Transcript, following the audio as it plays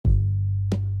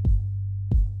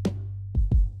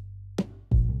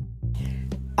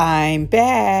I'm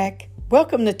back.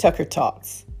 Welcome to Tucker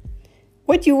Talks.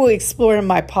 What you will explore in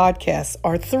my podcast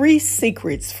are 3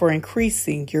 secrets for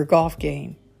increasing your golf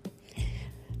game.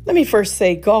 Let me first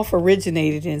say golf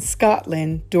originated in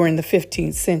Scotland during the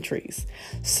 15th centuries.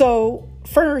 So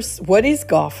first, what is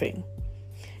golfing?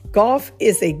 Golf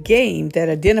is a game that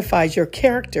identifies your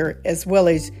character as well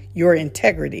as your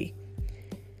integrity.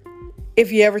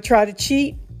 If you ever try to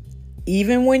cheat,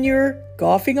 even when you're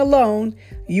golfing alone,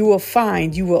 you will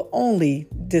find you will only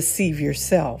deceive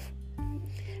yourself.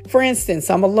 For instance,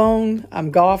 I'm alone,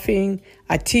 I'm golfing,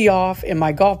 I tee off, and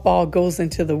my golf ball goes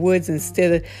into the woods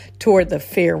instead of toward the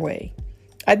fairway.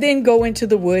 I then go into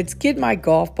the woods, get my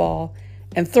golf ball,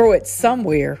 and throw it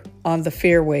somewhere on the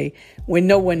fairway when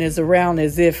no one is around,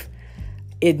 as if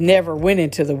it never went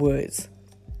into the woods.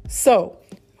 So,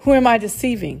 who am I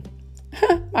deceiving?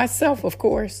 Myself, of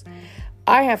course.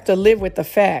 I have to live with the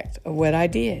fact of what I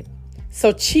did.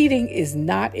 So cheating is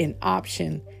not an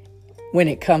option when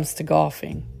it comes to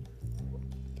golfing.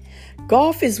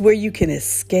 Golf is where you can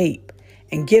escape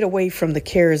and get away from the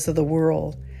cares of the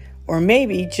world, or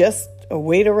maybe just a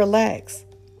way to relax.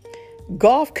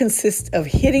 Golf consists of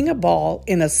hitting a ball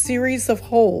in a series of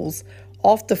holes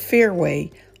off the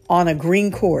fairway on a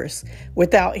green course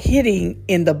without hitting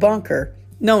in the bunker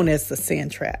known as the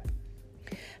sand trap.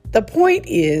 The point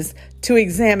is to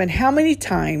examine how many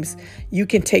times you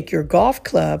can take your golf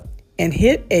club and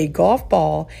hit a golf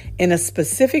ball in a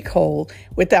specific hole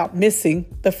without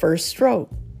missing the first stroke.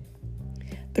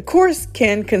 The course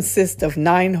can consist of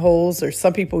 9 holes, or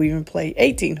some people even play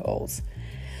 18 holes.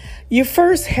 You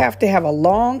first have to have a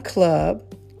long club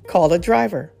called a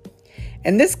driver.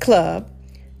 And this club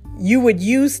you would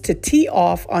use to tee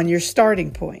off on your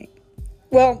starting point.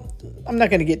 Well, I'm not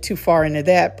going to get too far into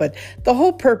that, but the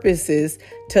whole purpose is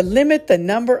to limit the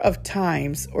number of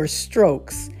times or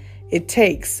strokes it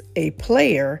takes a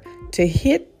player to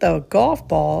hit the golf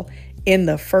ball in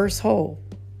the first hole.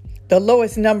 The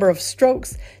lowest number of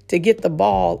strokes to get the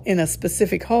ball in a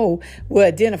specific hole will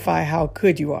identify how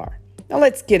good you are. Now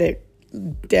let's get it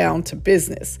down to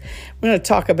business. We're going to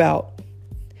talk about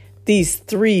these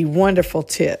 3 wonderful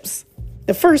tips.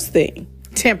 The first thing,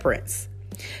 temperance.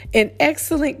 An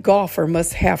excellent golfer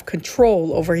must have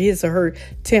control over his or her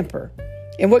temper.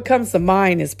 And what comes to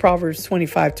mind is Proverbs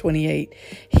 25:28.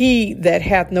 He that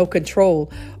hath no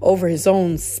control over his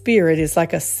own spirit is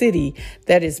like a city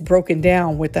that is broken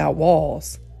down without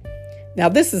walls. Now,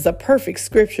 this is a perfect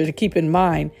scripture to keep in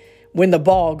mind when the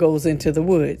ball goes into the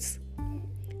woods.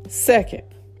 Second,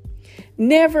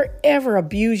 never ever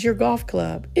abuse your golf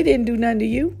club. It didn't do nothing to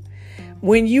you.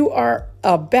 When you are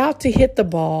about to hit the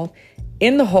ball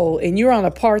in the hole and you're on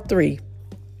a par 3,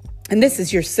 and this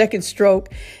is your second stroke,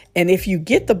 and if you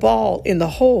get the ball in the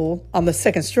hole on the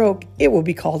second stroke, it will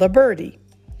be called a birdie.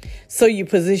 So you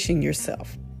position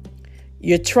yourself.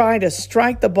 You try to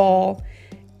strike the ball,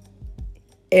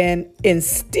 and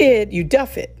instead you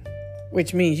duff it,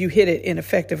 which means you hit it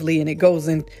ineffectively and it goes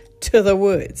into the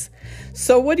woods.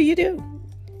 So what do?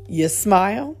 You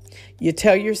smile. You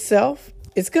tell yourself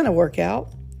it's going to work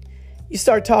out. You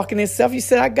start talking to yourself. You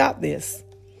said, I got this.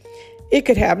 It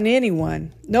could happen to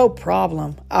anyone. No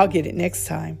problem. I'll get it next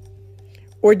time.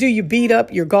 Or do you beat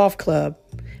up your golf club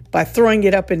by throwing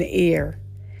it up in the air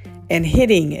and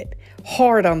hitting it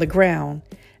hard on the ground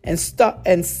and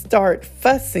start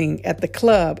fussing at the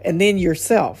club and then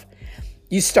yourself?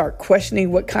 You start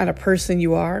questioning what kind of person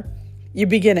you are. You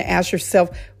begin to ask yourself,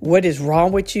 what is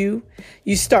wrong with you?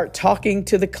 You start talking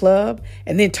to the club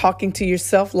and then talking to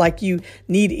yourself like you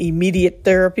need immediate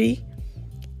therapy.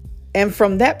 And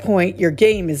from that point, your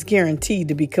game is guaranteed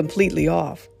to be completely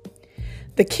off.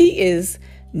 The key is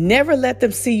never let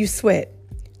them see you sweat.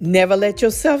 Never let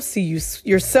yourself see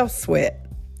yourself sweat.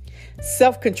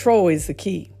 Self-control is the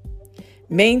key.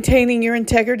 Maintaining your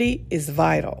integrity is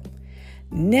vital.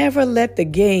 Never let the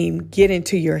game get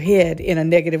into your head in a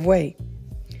negative way.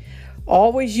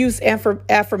 Always use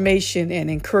affirmation and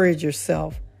encourage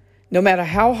yourself. No matter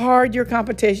how hard your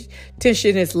competition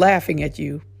is laughing at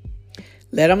you,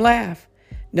 let them laugh.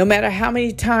 No matter how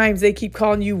many times they keep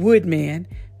calling you Woodman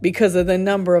because of the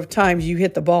number of times you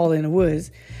hit the ball in the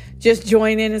woods, just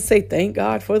join in and say, thank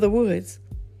God for the woods.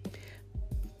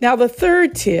 Now, the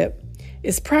third tip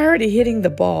is prior to hitting the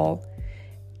ball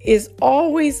is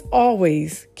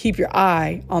always keep your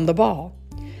eye on the ball.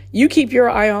 You keep your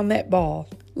eye on that ball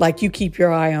like you keep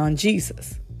your eye on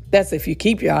Jesus. That's if you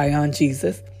keep your eye on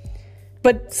Jesus.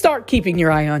 But start keeping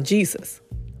your eye on Jesus.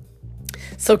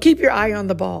 So keep your eye on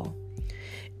the ball.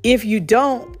 If you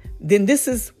don't, then this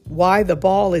is why the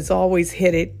ball is always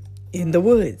headed in the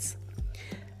woods.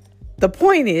 The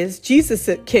point is, Jesus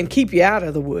can keep you out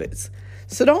of the woods.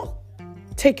 So don't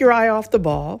take your eye off the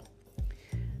ball.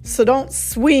 So don't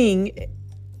swing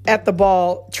at the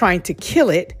ball trying to kill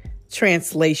it.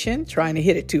 Translation, trying to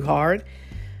hit it too hard.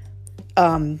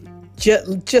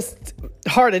 Just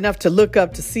hard enough to look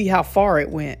up to see how far it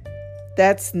went.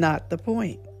 That's not the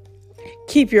point.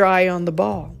 Keep your eye on the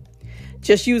ball.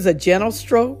 Just use a gentle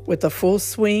stroke with a full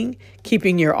swing,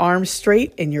 keeping your arms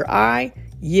straight and your eye,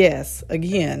 yes,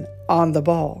 again, on the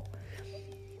ball.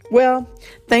 Well,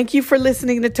 thank you for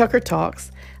listening to Tucker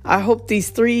Talks. I hope these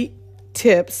 3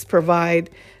 tips provide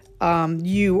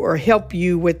you or help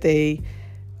you with a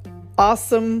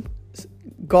awesome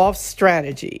golf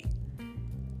strategy.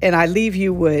 And I leave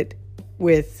you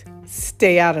with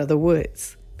stay out of the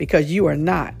woods, because you are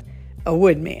not a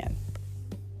woodman.